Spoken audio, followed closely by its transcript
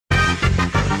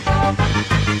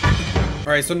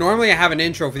right, so normally I have an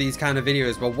intro for these kind of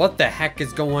videos, but what the heck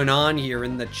is going on here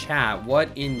in the chat? What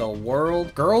in the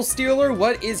world? Girl stealer?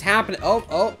 What is happening?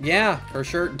 Oh, yeah, her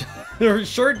shirt, her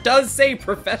shirt does say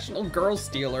professional girl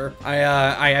stealer.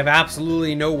 I have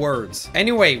absolutely no words.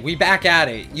 Anyway, we back at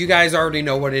it. You guys already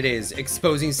know what it is.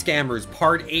 Exposing scammers,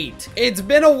 part 8. It's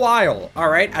been a while, all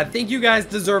right? I think you guys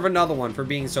deserve another one for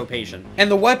being so patient. And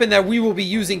the weapon that we will be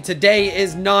using today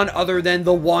is none other than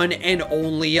the one and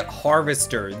only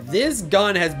Harvester. This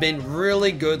gun has been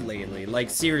really good lately, like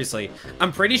seriously.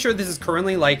 I'm pretty sure this is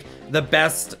currently like the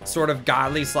best sort of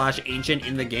godly slash ancient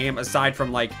in the game aside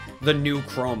from like the new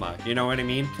Chroma, you know what I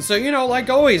mean? So, you know, like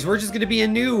always, we're just gonna be a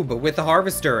noob with the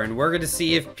Harvester and we're gonna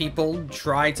see if people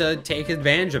try to take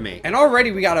advantage of me. And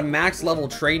already we got a max level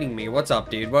trading me. What's up,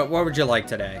 dude? What would you like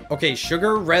today? Okay,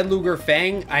 Sugar, Red Luger,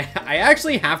 Fang. I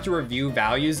actually have to review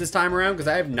values this time around because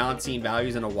I have not seen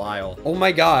values in a while. Oh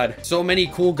my god, so many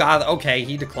cool god. Okay,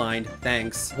 he declined.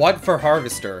 Thanks. What for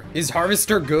Harvester? Is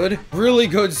Harvester good? Really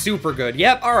good, super good.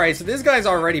 Yep, all right, so this guy's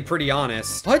already pretty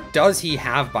honest. What does he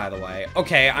have, by the way?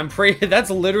 Okay, I'm pretty, that's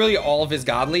literally all of his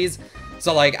godlies.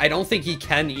 So like, I don't think he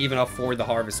can even afford the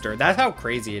Harvester. That's how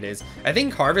crazy it is. I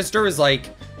think Harvester is like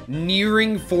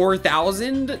nearing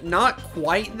 4,000. Not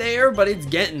quite there, but it's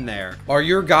getting there. Are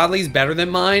your godlies better than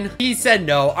mine? He said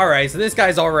no. All right, so this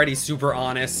guy's already super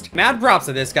honest. Mad props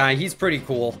to this guy. He's pretty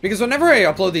cool. Because whenever I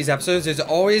upload these episodes, there's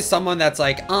always someone that's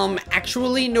like,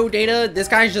 actually no data. This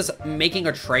guy's just making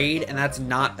a trade and that's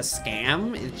not a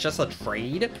scam. It's just a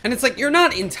trade. And it's like, you're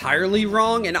not entirely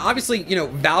wrong. And obviously, you know,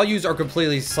 values are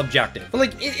completely subjective. But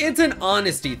like, it's an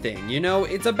honesty thing, you know?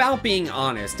 It's about being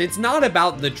honest. It's not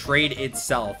about the trade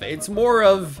itself. It's more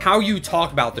of how you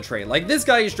talk about the trade. Like this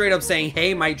guy is straight up saying,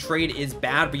 hey, my trade is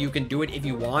bad, but you can do it if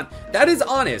you want. That is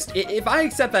honest. If I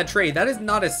accept that trade, that is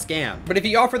not a scam. But if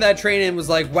he offered that trade and was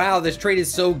like, wow, this trade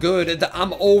is so good,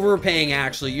 I'm overpaying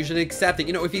actually, you should accept it.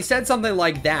 You know, if he said something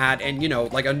like that and, you know,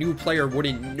 like a new player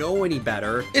wouldn't know any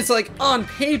better, it's like on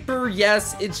paper,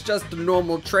 yes, it's just a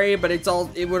normal trade, but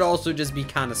it would also just be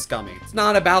kind of scummy. It's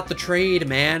not about the trade,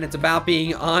 man. It's about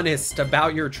being honest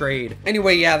about your trade.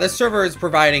 Anyway, yeah, this server is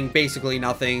providing basically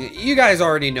nothing. You guys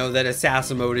already know that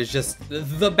assassin mode is just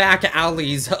the back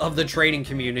alleys of the trading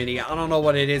community. I don't know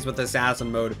what it is with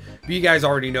assassin mode, but you guys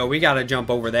already know we gotta jump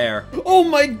over there. Oh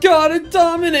my god, a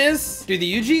Dominus! Dude,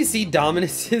 the UGC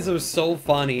Dominuses are so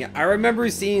funny. I remember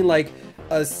seeing like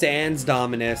a Sans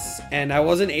Dominus and I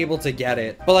wasn't able to get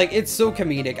it, but like it's so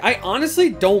comedic. I honestly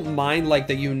don't mind like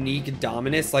the unique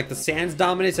Dominus, like the Sans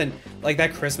Dominus and like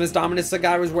that Christmas Dominus the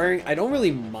guy was wearing. I don't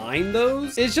really mind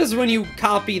those. It's just when you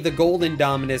copy the golden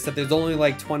Dominus that there's only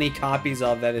like 20 copies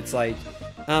of that, it's like,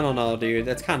 I don't know, dude.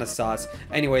 That's kind of sus.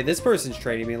 Anyway, this person's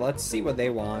trading me. Let's see what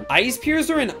they want. Ice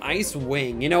Piercer and Ice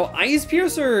Wing. You know, Ice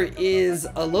Piercer is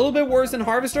a little bit worse than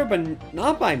Harvester, but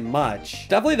not by much.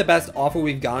 Definitely the best offer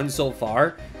we've gotten so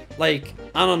far. Like,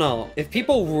 I don't know. If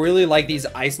people really like these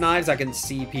ice knives, I can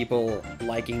see people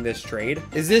liking this trade.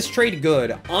 Is this trade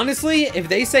good? Honestly, if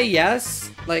they say yes,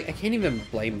 like, I can't even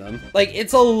blame them. Like,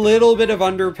 it's a little bit of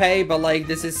underpay, but like,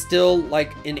 this is still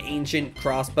like an ancient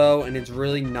crossbow and it's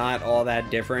really not all that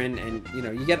different. And you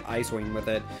know, you get Ice Wing with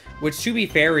it, which to be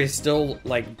fair is still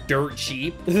like dirt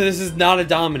cheap. This is not a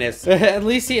Dominus. At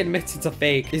least he admits it's a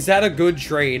fake. Is that a good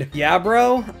trade? Yeah,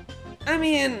 bro. I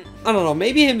mean, I don't know,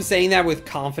 maybe him saying that with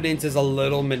confidence is a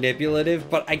little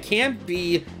manipulative, but I can't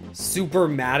be super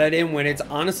mad at him when it's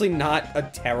honestly not a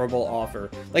terrible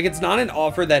offer. Like, it's not an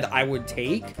offer that I would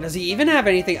take. Does he even have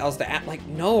anything else to add? Like,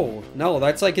 no,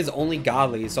 that's like his only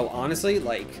godly. So honestly,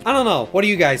 like, I don't know. What do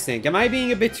you guys think? Am I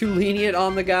being a bit too lenient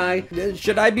on the guy?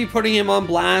 Should I be putting him on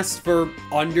blast for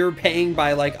underpaying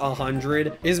by like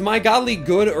 100? Is my godly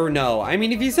good or no? I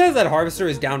mean, if he says that Harvester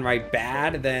is downright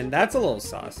bad, then that's a little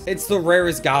sus. It's the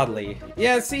rarest godly.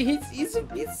 Yeah, see, he's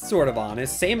sort of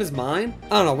honest. Same as mine. I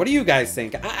don't know. What do you guys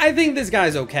think? I think this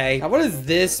guy's okay. What is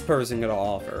this person gonna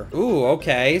offer? Ooh,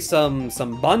 okay. Some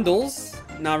bundles.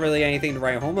 Not really anything to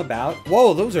write home about.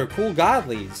 Whoa, those are cool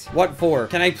godlies. What for?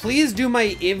 Can I please do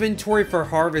my inventory for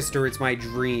Harvester? It's my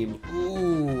dream.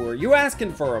 Ooh, are you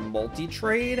asking for a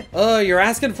multi-trade? Oh, you're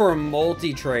asking for a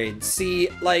multi-trade. See,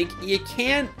 like, you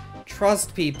can't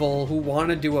trust people who want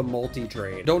to do a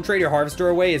multi-trade. Don't trade your Harvester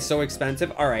away. It's so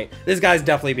expensive. All right, this guy's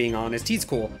definitely being honest. He's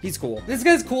cool. He's cool. This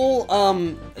guy's cool.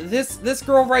 This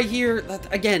girl right here,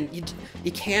 again,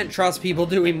 you can't trust people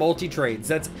doing multi-trades.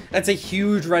 That's a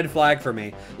huge red flag for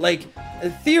me. Like,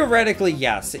 theoretically,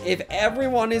 yes, if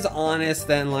everyone is honest,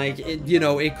 then like, you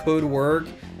know, it could work.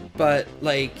 but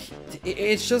like,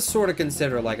 it's just sort of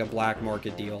considered like a black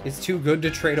market deal. It's too good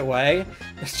to trade away.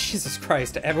 Jesus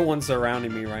Christ, everyone's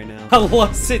surrounding me right now.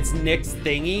 Unless it's Nick's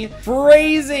thingy.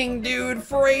 Phrasing, dude,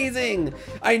 phrasing.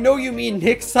 I know you mean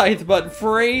Nick's scythe, but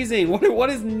phrasing. What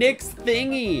is Nick's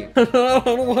thingy? I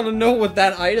don't want to know what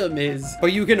that item is.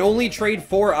 But you can only trade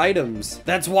 4 items.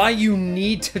 That's why you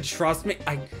need to trust me.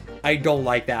 I don't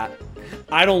like that.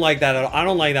 I don't like that at all. I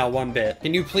don't like that one bit.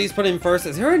 Can you please put in first?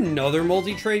 Is there another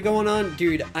multi-trade going on?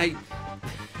 Dude,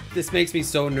 this makes me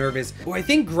so nervous. Oh, I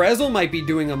think Grezel might be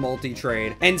doing a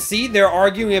multi-trade. And see, they're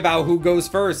arguing about who goes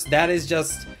first. That is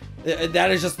just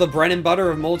the bread and butter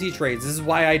of multi-trades. This is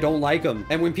why I don't like them.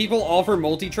 And when people offer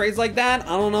multi-trades like that,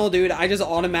 I don't know, dude. I just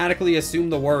automatically assume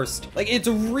the worst. Like, it's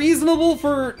reasonable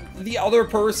for the other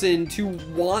person to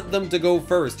want them to go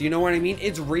first. You know what I mean?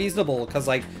 It's reasonable because,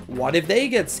 like, what if they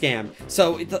get scammed?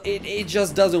 So it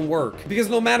just doesn't work. Because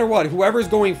no matter what, whoever's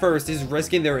going first is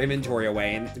risking their inventory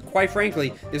away. And quite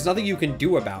frankly, there's nothing you can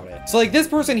do about it. So, like, this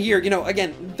person here, you know,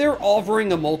 again, they're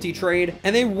offering a multi-trade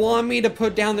and they want me to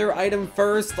put down their item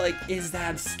first. Like, is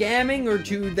that scamming or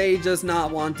do they just not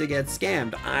want to get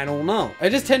scammed? I don't know. I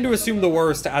just tend to assume the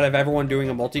worst out of everyone doing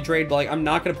a multi-trade, but like, I'm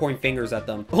not gonna point fingers at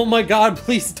them. Oh my god,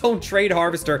 please don't trade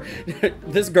Harvester.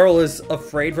 This girl is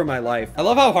afraid for my life. I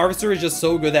love how Harvester is just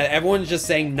so good that everyone's just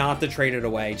saying not to trade it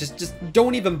away. Just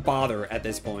don't even bother at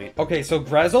this point. Okay, so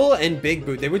Grezel and Big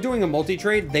Boot, they were doing a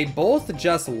multi-trade. They both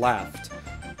just left.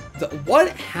 What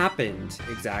happened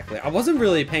exactly? I wasn't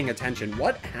really paying attention.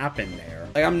 What happened there?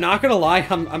 Like, I'm not gonna lie,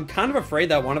 I'm kind of afraid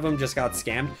that one of them just got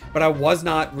scammed, but I was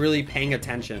not really paying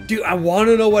attention. Dude, I want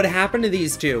to know what happened to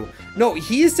these two. No,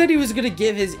 he said he was gonna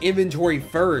give his inventory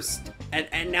first.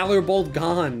 And now they're both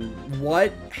gone.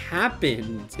 What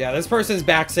happened? Yeah, this person's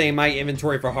back saying my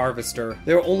inventory for Harvester.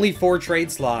 There are only 4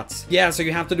 trade slots. Yeah, so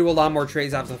you have to do a lot more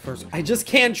trades after the first. I just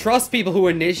can't trust people who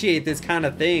initiate this kind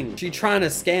of thing. She trying to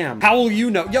scam. How will you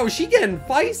know? Yo, she getting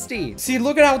feisty. See,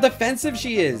 look at how defensive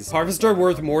she is. Harvester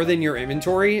worth more than your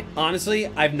inventory? Honestly,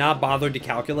 I've not bothered to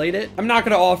calculate it. I'm not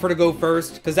gonna offer to go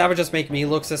first because that would just make me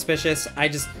look suspicious. I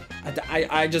just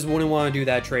wouldn't want to do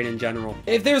that trade in general.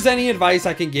 If there's any advice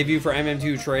I can give you for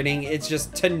MM2 trading, it's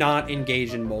just to not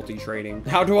engage in multi-trading.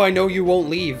 How do I know you won't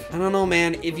leave? I don't know,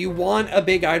 man. If you want a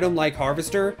big item like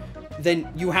Harvester, then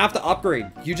you have to upgrade.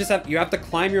 You have to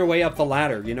climb your way up the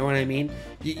ladder. You know what I mean?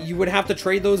 You would have to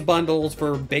trade those bundles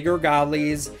for bigger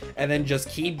godlies and then just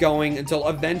keep going until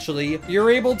eventually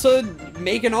you're able to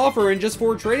make an offer in just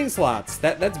 4 trading slots.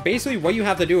 That's basically what you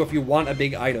have to do if you want a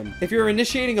big item. If you're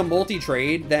initiating a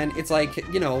multi-trade, then it's like,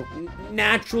 you know,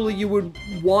 naturally you would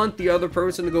want the other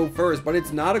person to go first, but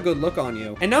it's not a good look on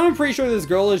you. And now I'm pretty sure this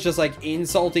girl is just like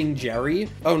insulting Jerry.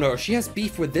 Oh no, she has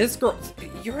beef with this girl.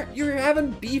 You're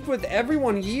having beef with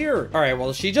everyone here. All right,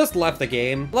 well, she just left the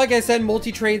game. Like I said,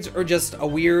 multi-trades are just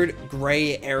a weird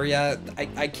gray area.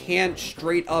 I can't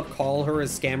straight up call her a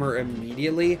scammer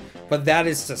immediately, but that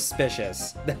is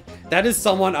suspicious. That is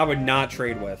someone I would not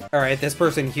trade with. All right, this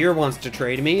person here wants to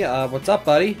trade me. What's up,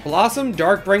 buddy? Blossom,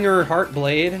 Darkbringer,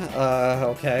 Heartblade.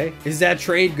 Okay. Is that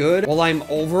trade good? Well, I'm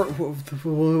over.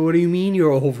 What do you mean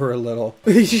you're over a little?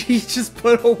 She just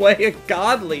put away a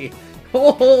godly.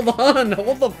 Hold on,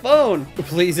 hold the phone.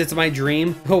 Please, it's my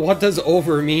dream. What does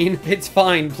over mean? It's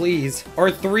fine, please. Are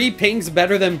 3 pinks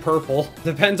better than purple?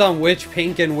 Depends on which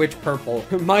pink and which purple.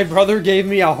 My brother gave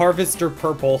me a Harvester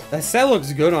purple. That set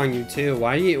looks good on you too.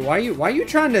 Why are you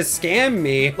trying to scam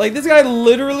me? Like, this guy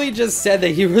literally just said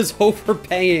that he was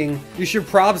overpaying. You should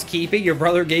props keep it. Your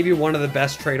brother gave you one of the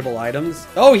best tradable items.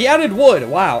 Oh, he added wood.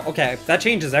 Wow. Okay, that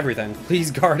changes everything.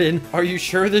 Please, Garden. Are you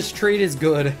sure this trade is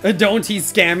good? Don't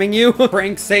he's scamming you?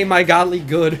 Pranks say my godly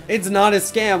good. It's not a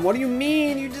scam. What do you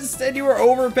mean? You just said you were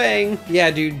overpaying. Yeah,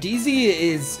 dude, DZ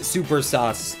is super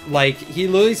sus. Like, he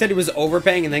literally said he was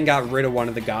overpaying and then got rid of one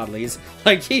of the godlies.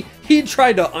 Like, he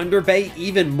tried to underpay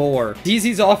even more.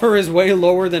 DZ's offer is way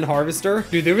lower than Harvester.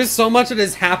 Dude, there was so much that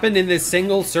has happened in this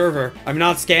single server. I'm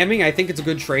not scamming. I think it's a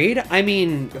good trade. I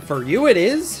mean, for you it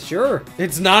is. Sure.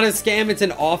 It's not a scam. It's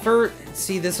an offer.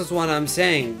 See, this is what I'm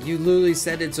saying. You literally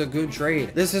said it's a good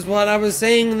trade. This is what I was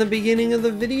saying in the beginning of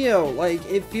the video. Like,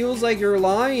 it feels like you're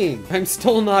lying. I'm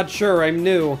still not sure. I'm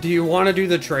new. Do you want to do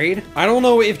the trade? I don't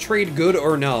know if trade good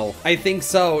or no. I think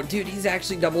so. Dude, he's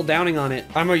actually double downing on it.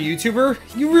 I'm a YouTuber?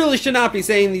 You really should not be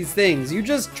saying these things. You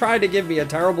just tried to give me a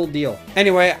terrible deal.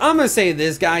 Anyway, I'm gonna say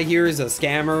this guy here is a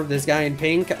scammer. This guy in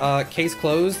pink, case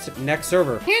closed, next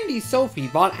server. Handy Sophie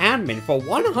bought admin for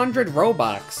 100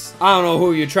 Robux. I don't know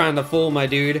who you're trying to fool, my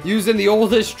dude. Using the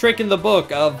oldest trick in the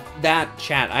book of that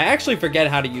chat. I actually forget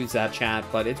how to use that chat,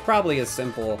 but it's probably a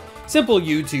simple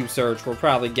YouTube search will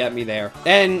probably get me there.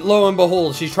 And lo and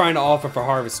behold, she's trying to offer for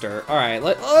Harvester. All right,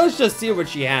 let's just see what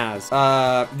she has.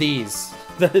 These.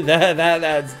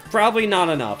 That's probably not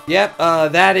enough. Yep,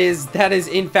 that is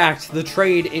in fact the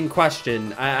trade in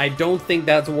question. I don't think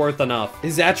that's worth enough.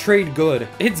 Is that trade good?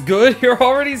 It's good? You're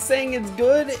already saying it's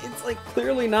good? It's like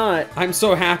clearly not. I'm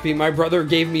so happy my brother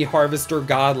gave me Harvester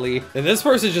Godly. And this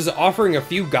person's just offering a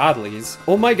few Godlies.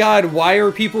 Oh my god, why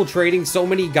are people trading so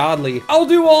many Godly? I'll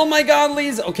do all my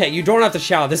Godlies. Okay, you don't have to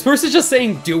shout. This person's just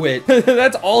saying do it.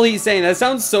 That's all he's saying. That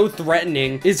sounds so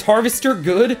threatening. Is Harvester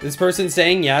good? This person's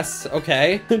saying yes.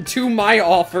 Okay. To my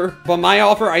offer, but my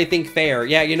offer I think fair.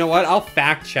 Yeah, you know what, I'll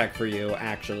fact check for you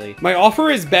actually. My offer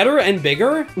is better and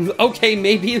bigger. Okay,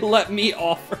 maybe let me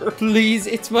offer, please.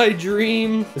 It's my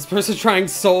dream. This person's trying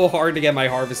so hard to get my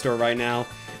Harvester right now.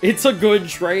 It's a good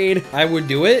trade. I would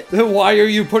do it. Then why are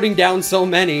you putting down so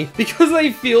many? Because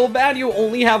I feel bad you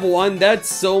only have one. That's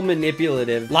so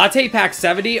manipulative. Latte Pack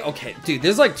 70. Okay, dude,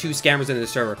 there's like 2 scammers in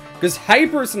this server. Because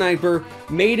Hyper Sniper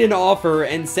made an offer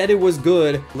and said it was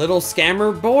good. Little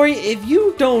scammer boy, if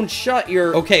you don't shut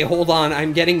your... Okay, hold on.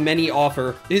 I'm getting many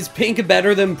offer. Is pink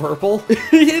better than purple?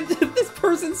 This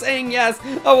person's saying yes.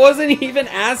 I wasn't even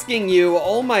asking you.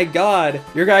 Oh my god.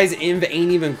 Your guy's inv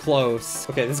ain't even close.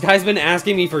 Okay, this guy's been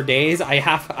asking me for days. I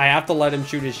have to let him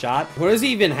shoot his shot. What does he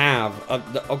even have?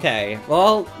 Okay,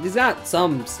 well, he's got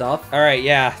some stuff. All right,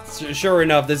 yeah, sure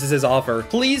enough, this is his offer.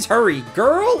 Please hurry,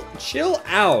 girl, chill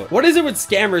out. What is it with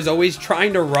scammers always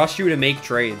trying to rush you to make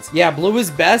trades? Yeah, blue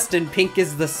is best and pink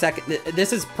is the second.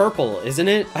 This is purple, isn't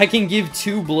it? I can give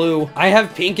 2 blue. I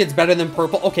have pink, it's better than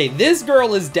purple. Okay, this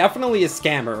girl is definitely a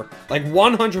scammer, like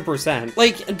 100%.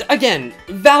 Like, again,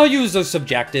 values are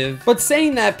subjective, but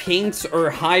saying that pinks are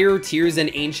higher tiers than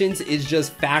ancients is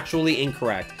just factually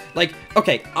incorrect. Like,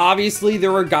 okay, obviously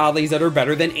there are godlies that are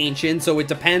better than ancients, so it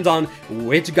depends on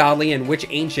which godly and which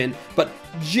ancient, but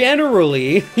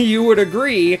generally, you would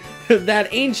agree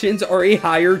that ancients are a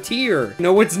higher tier.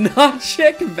 No, it's not.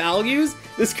 Check values.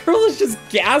 This girl is just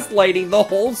gaslighting the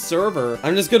whole server.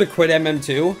 I'm just gonna quit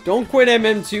MM2. Don't quit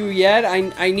MM2 yet.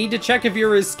 I need to check if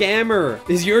you're a scammer.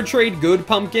 Is your trade good,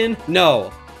 Pumpkin?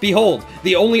 No. Behold,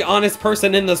 the only honest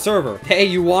person in the server. Hey,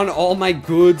 you want all my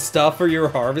good stuff for your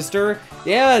Harvester?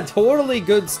 Yeah, totally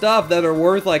good stuff that are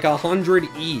worth like 100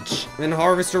 each. And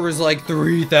Harvester was like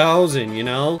 3,000, you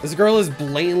know? This girl is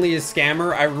blatantly a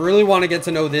scammer. I really want to get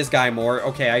to know this guy more.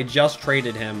 Okay, I just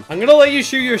traded him. I'm gonna let you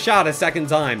shoot your shot a second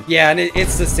time. Yeah, and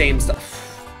it's the same stuff.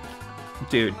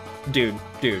 Dude, you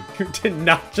did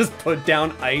not just put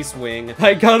down Ice Wing.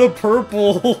 I got a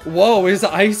purple. Whoa, is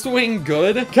Ice Wing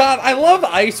good? God, I love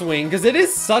Ice Wing because it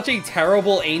is such a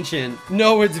terrible ancient.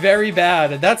 No, it's very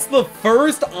bad. That's the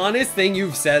first honest thing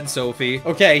you've said, Sophie.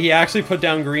 Okay, he actually put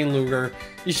down Green Luger.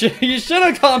 You should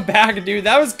have gone back, dude.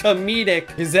 That was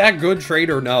comedic. Is that good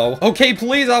trade or no? Okay,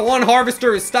 please, I want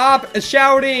Harvester. Stop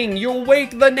shouting. You'll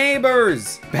wake the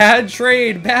neighbors. Bad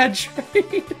trade, bad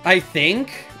trade. I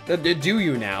think... Do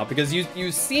you now? Because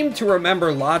you seem to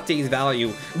remember Latte's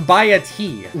value by a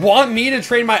T. Want me to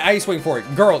trade my Ice Wing for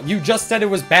it? Girl, you just said it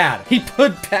was bad. He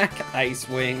put back Ice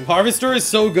Wing. Harvester is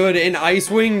so good. In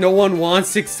Ice Wing, no one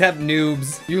wants except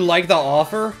noobs. You like the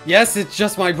offer? Yes, it's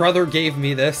just my brother gave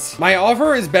me this. My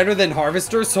offer is better than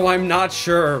Harvester, so I'm not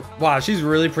sure. Wow, she's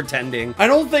really pretending. I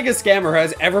don't think a scammer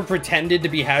has ever pretended to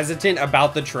be hesitant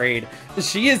about the trade.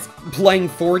 She is playing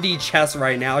 4D chess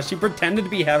right now. She pretended to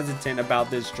be hesitant about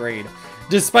this trade,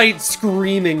 despite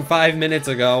screaming 5 minutes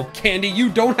ago. Candy, you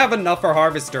don't have enough for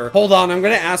Harvester. Hold on, I'm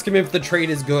gonna ask him if the trade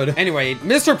is good. Anyway,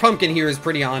 Mr. Pumpkin here is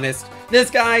pretty honest. This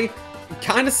guy,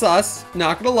 kind of sus,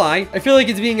 not gonna lie. I feel like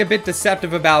it's being a bit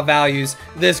deceptive about values.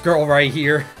 This girl right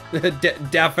here,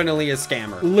 definitely a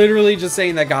scammer. Literally just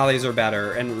saying that Gollies are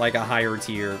better and like a higher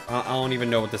tier. I don't even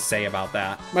know what to say about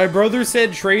that. My brother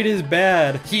said trade is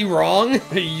bad. He wrong?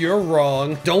 You're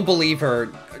wrong. Don't believe her.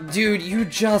 Dude, you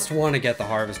just want to get the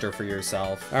Harvester for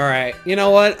yourself. All right, you know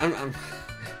what? I'm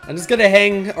just gonna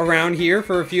hang around here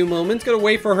for a few moments. Gonna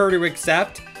wait for her to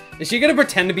accept. Is she gonna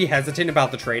pretend to be hesitant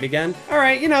about the trade again? All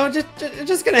right, you know,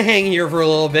 just gonna hang here for a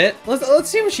little bit.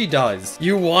 Let's see what she does.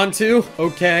 You want to?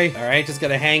 Okay. All right, just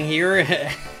gonna hang here,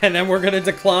 and then we're gonna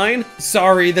decline.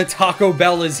 Sorry, the Taco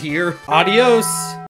Bell is here. Adios.